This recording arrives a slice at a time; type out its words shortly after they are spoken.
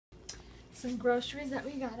some groceries that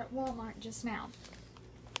we got at Walmart just now.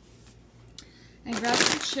 I grabbed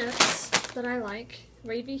some chips that I like.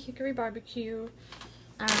 Wavy Hickory Barbecue.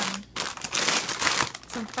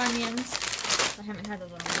 Some Funyuns. I haven't had those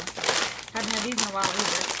in a while. Haven't had these in a while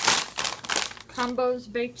either. Combo's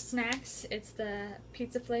Baked Snacks. It's the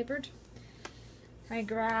pizza flavored. I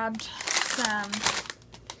grabbed some,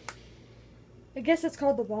 I guess it's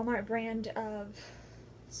called the Walmart brand of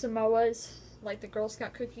Samoas, like the Girl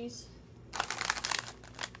Scout cookies.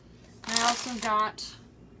 I also got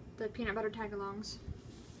the peanut butter tagalongs.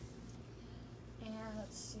 And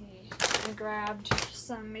let's see, I grabbed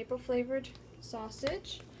some maple flavored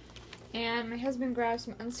sausage. And my husband grabbed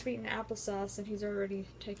some unsweetened applesauce, and he's already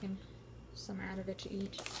taken some out of it to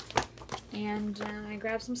eat. And I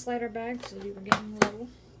grabbed some slider bags, so we were getting little.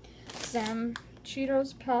 Some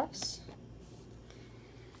Cheetos Puffs.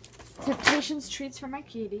 Temptations treats for my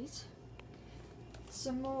kitties.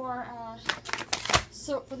 Some more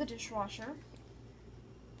soap for the dishwasher.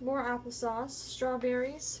 More applesauce.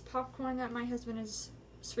 Strawberries. Popcorn that my husband has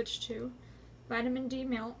switched to. Vitamin D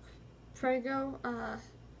milk. Prego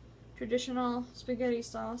traditional spaghetti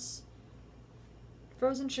sauce.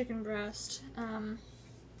 Frozen chicken breast.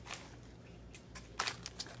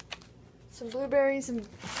 Some blueberries and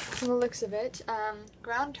from the looks of it.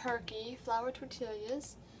 Ground turkey, flour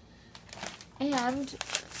tortillas, and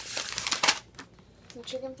some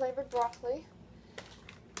chicken flavored broccoli.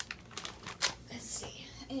 Let's see,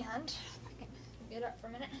 and if I can get up for a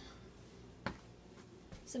minute.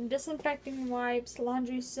 Some disinfecting wipes,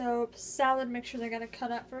 laundry soap, salad mixtures I gotta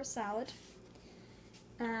cut up for a salad.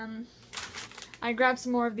 I grabbed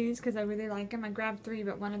some more of these because I really like them. I grabbed 3,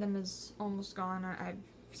 but one of them is almost gone. I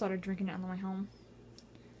started drinking it on the way home.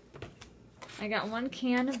 I got 1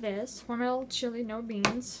 can of this. Hormel chili, no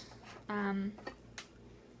beans.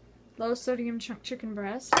 Low sodium chunk chicken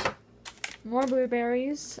breast. More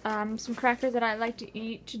blueberries. Some crackers that I like to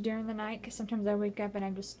eat during the night because sometimes I wake up and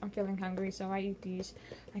I'm feeling hungry, so I eat these.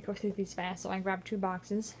 I go through these fast, so I grabbed 2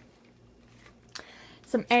 boxes.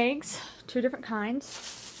 Some eggs, 2 different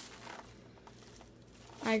kinds.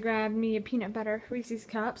 I grabbed me a peanut butter Reese's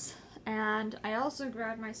Cups, and I also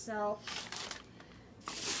grabbed myself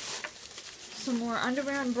some more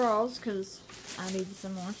underwear and bras because I needed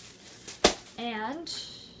some more. And,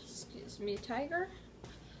 excuse me, tiger.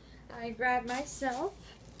 I grabbed myself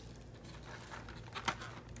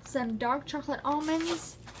some dark chocolate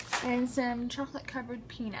almonds and some chocolate covered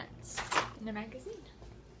peanuts in a magazine.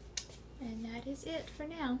 And that is it for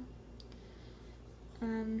now.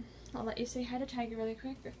 I'll let you say hi to Tiger really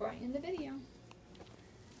quick before I end the video.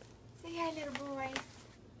 Say hi, little boy.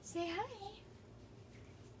 Say hi.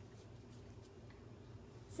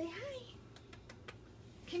 Say hi.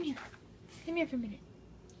 Come here. Come here for a minute.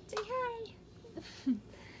 Say hi.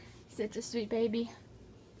 Such a sweet baby.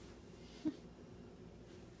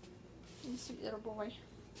 He's a sweet little boy.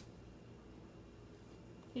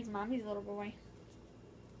 He's Mommy's little boy.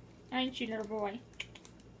 Aren't you, little boy?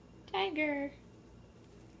 Tiger.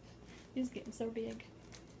 He's getting so big.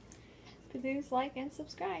 Please like and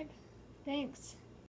subscribe. Thanks.